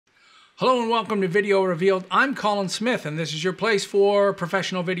Hello and welcome to Video Revealed. I'm Colin Smith and this is your place for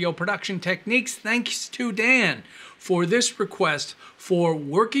professional video production techniques. Thanks to Dan for this request for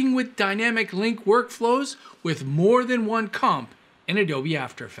working with dynamic link workflows with more than one comp in Adobe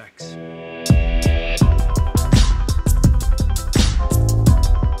After Effects.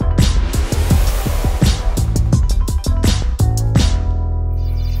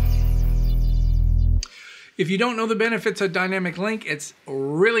 If you don't know the benefits of dynamic link, it's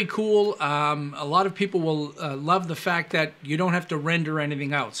really cool. A lot of people will love the fact that you don't have to render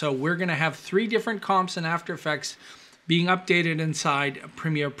anything out. So we're going to have 3 different comps in After Effects being updated inside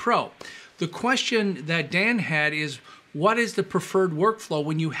Premiere Pro. The question that Dan had is, what is the preferred workflow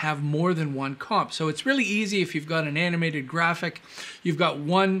when you have more than one comp? So it's really easy if you've got an animated graphic, you've got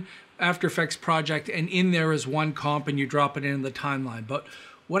one After Effects project, and in there is one comp and you drop it in the timeline. But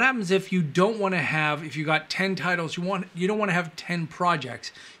what happens if you don't want to have, if you got 10 titles, you don't want to have 10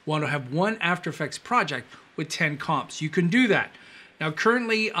 projects. You want to have one After Effects project with 10 comps. You can do that. Now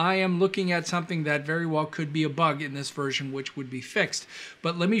currently I am looking at something that very well could be a bug in this version, which would be fixed.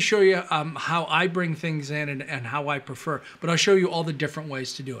 But let me show you how I bring things in and how I prefer. But I'll show you all the different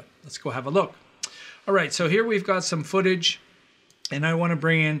ways to do it. Let's go have a look. All right, so here we've got some footage, and I want to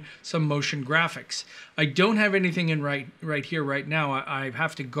bring in some motion graphics. I don't have anything in right here right now. I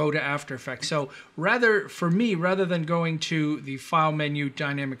have to go to After Effects. So rather than going to the File menu,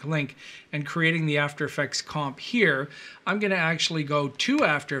 Dynamic Link, and creating the After Effects comp here, I'm going to actually go to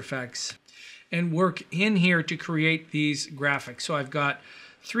After Effects and work in here to create these graphics. So I've got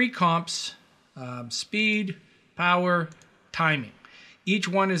 3 comps, speed, power, timing. Each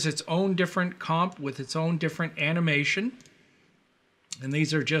one is its own different comp with its own different animation. And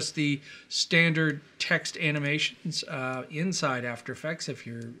these are just the standard text animations inside After Effects. If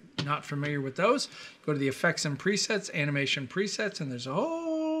you're not familiar with those, go to the Effects and Presets, Animation Presets, and there's a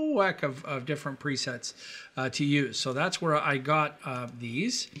whole whack of different presets to use. So that's where I got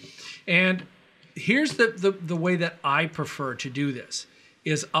these. And here's the way that I prefer to do this,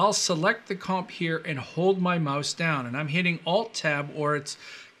 is I'll select the comp here and hold my mouse down. And I'm hitting Alt-Tab, or it's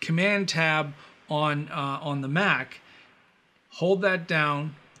Command-Tab on the Mac. Hold that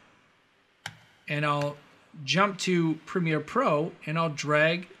down, and I'll jump to Premiere Pro, and I'll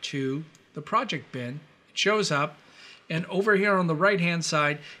drag to the project bin. It shows up, and over here on the right-hand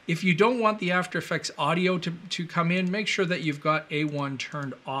side, if you don't want the After Effects audio to come in, make sure that you've got A1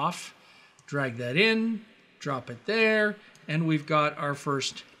 turned off. Drag that in, drop it there, and we've got our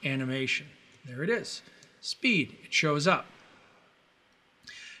first animation. There it is. Speed, it shows up.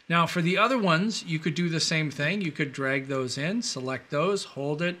 Now for the other ones, you could do the same thing. You could drag those in, select those,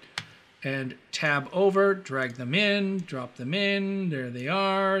 hold it, and tab over, drag them in, drop them in. There they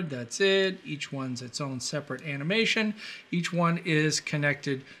are. That's it. Each one's its own separate animation. Each one is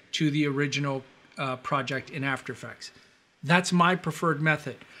connected to the original project in After Effects. That's my preferred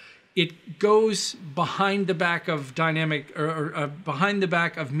method. It goes behind the back of dynamic, behind the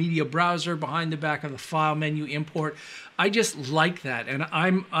back of media browser, behind the back of the file menu import. I just like that, and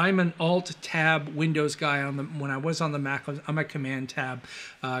I'm an Alt-Tab Windows guy. When I was on the Mac, I'm a Command-Tab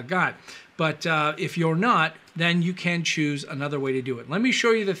guy. But if you're not, then you can choose another way to do it. Let me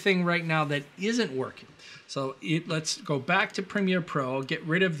show you the thing right now that isn't working. So let's go back to Premiere Pro, get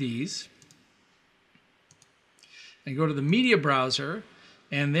rid of these, and go to the media browser.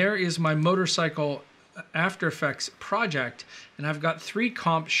 And there is my motorcycle After Effects project, and I've got 3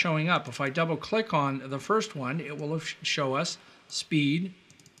 comps showing up. If I double click on the first one, it will show us speed.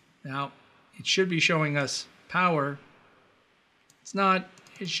 Now, it should be showing us power. It's not.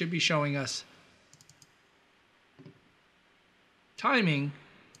 It should be showing us timing.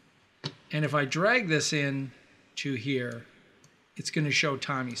 And if I drag this in to here, it's going to show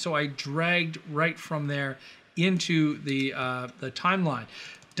timing. So I dragged right from there into the timeline.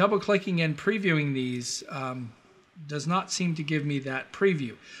 Double clicking and previewing these does not seem to give me that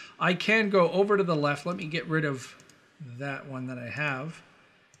preview. I can go over to the left. Let me get rid of that one that I have.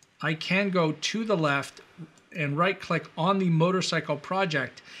 I can go to the left and right click on the motorcycle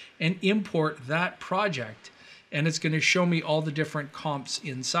project and import that project, and it's going to show me all the different comps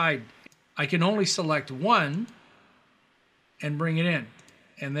inside. I can only select one and bring it in,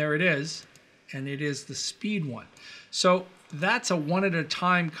 and there it is. And it is the speed one. So that's a one at a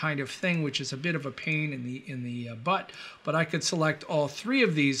time kind of thing, which is a bit of a pain in the butt. But I could select all 3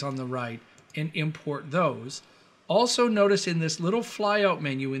 of these on the right and import those. Also notice in this little flyout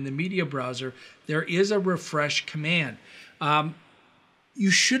menu in the media browser, there is a refresh command. You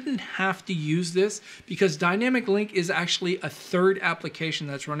shouldn't have to use this because Dynamic Link is actually a third application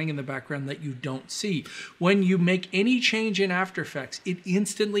that's running in the background that you don't see. When you make any change in After Effects, it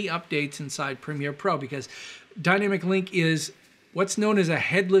instantly updates inside Premiere Pro because Dynamic Link is what's known as a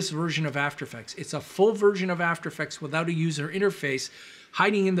headless version of After Effects. It's a full version of After Effects without a user interface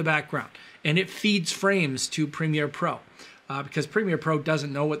hiding in the background, and it feeds frames to Premiere Pro. Because Premiere Pro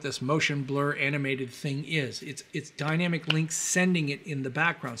doesn't know what this motion blur animated thing is. It's Dynamic Link sending it in the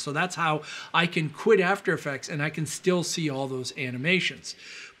background. So that's how I can quit After Effects and I can still see all those animations.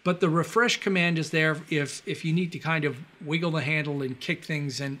 But the refresh command is there if you need to kind of wiggle the handle and kick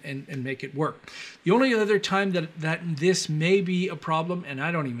things and make it work. The only other time that this may be a problem, and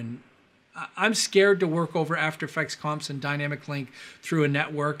I'm scared to work over After Effects comps and Dynamic Link through a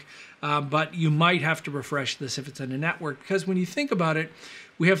network, but you might have to refresh this if it's in a network, because when you think about it,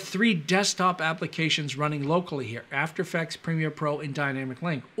 we have 3 desktop applications running locally here: After Effects, Premiere Pro, and Dynamic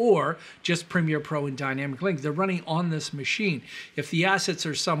Link, or just Premiere Pro and Dynamic Link. They're running on this machine. If the assets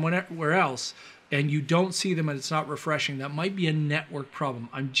are somewhere else and you don't see them and it's not refreshing, that might be a network problem.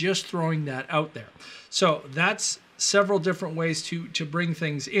 I'm just throwing that out there. So that's several different ways to bring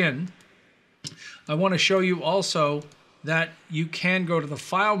things in. I want to show you also that you can go to the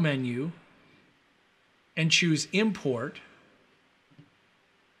File menu and choose Import.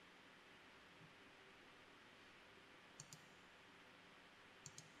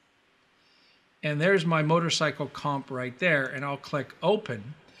 And there's my motorcycle comp right there, and I'll click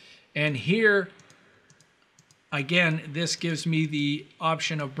Open. And here, again, this gives me the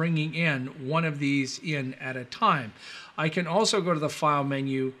option of bringing in one of these in at a time. I can also go to the File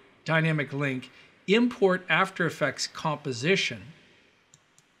menu, Dynamic Link, import After Effects composition.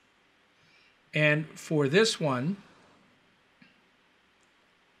 And for this one,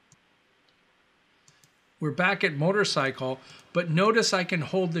 we're back at motorcycle, but notice I can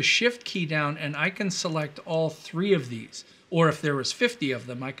hold the Shift key down and I can select all 3 of these. Or if there was 50 of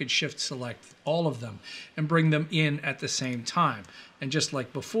them, I could Shift select all of them and bring them in at the same time. And just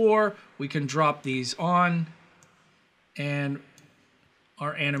like before, we can drop these on and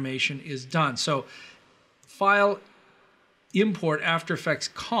our animation is done. So File, Import After Effects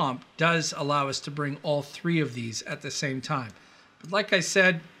Comp does allow us to bring all 3 of these at the same time. But like I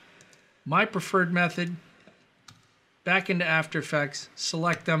said, my preferred method, back into After Effects,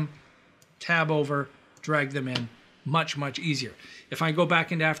 select them, tab over, drag them in. Much, much easier. If I go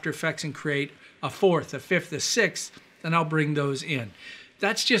back into After Effects and create a 4th, a 5th, a 6th, then I'll bring those in.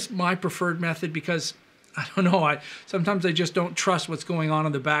 That's just my preferred method because I don't know, sometimes I just don't trust what's going on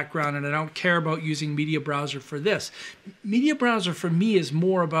in the background, and I don't care about using Media Browser for this. Media Browser for me is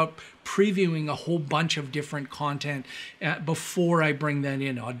more about previewing a whole bunch of different content before I bring that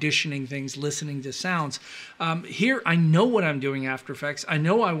in, auditioning things, listening to sounds. Here, I know what I'm doing After Effects. I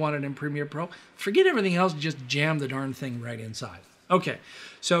know I want it in Premiere Pro. Forget everything else, just jam the darn thing right inside. Okay,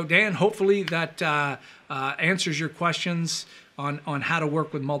 so Dan, hopefully that answers your questions on how to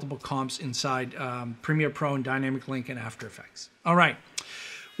work with multiple comps inside Premiere Pro and Dynamic Link and After Effects. All right.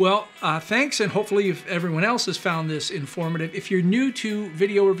 Well, thanks, and hopefully if everyone else has found this informative. If you're new to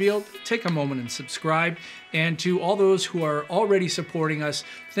Video Revealed, take a moment and subscribe. And to all those who are already supporting us,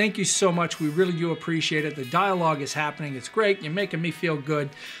 thank you so much. We really do appreciate it. The dialogue is happening. It's great. You're making me feel good.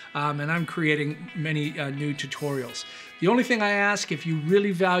 And I'm creating many new tutorials. The only thing I ask, if you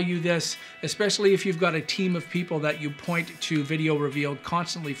really value this, especially if you've got a team of people that you point to Video Revealed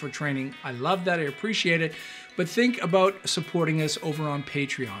constantly for training, I love that. I appreciate it. But think about supporting us over on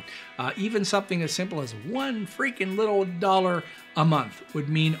Patreon. Even something as simple as $1 freaking little a month would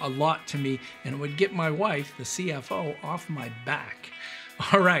mean a lot to me, and it would get my wife, the CFO, off my back.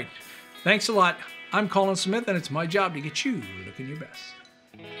 All right. Thanks a lot. I'm Colin Smith, and it's my job to get you looking your best.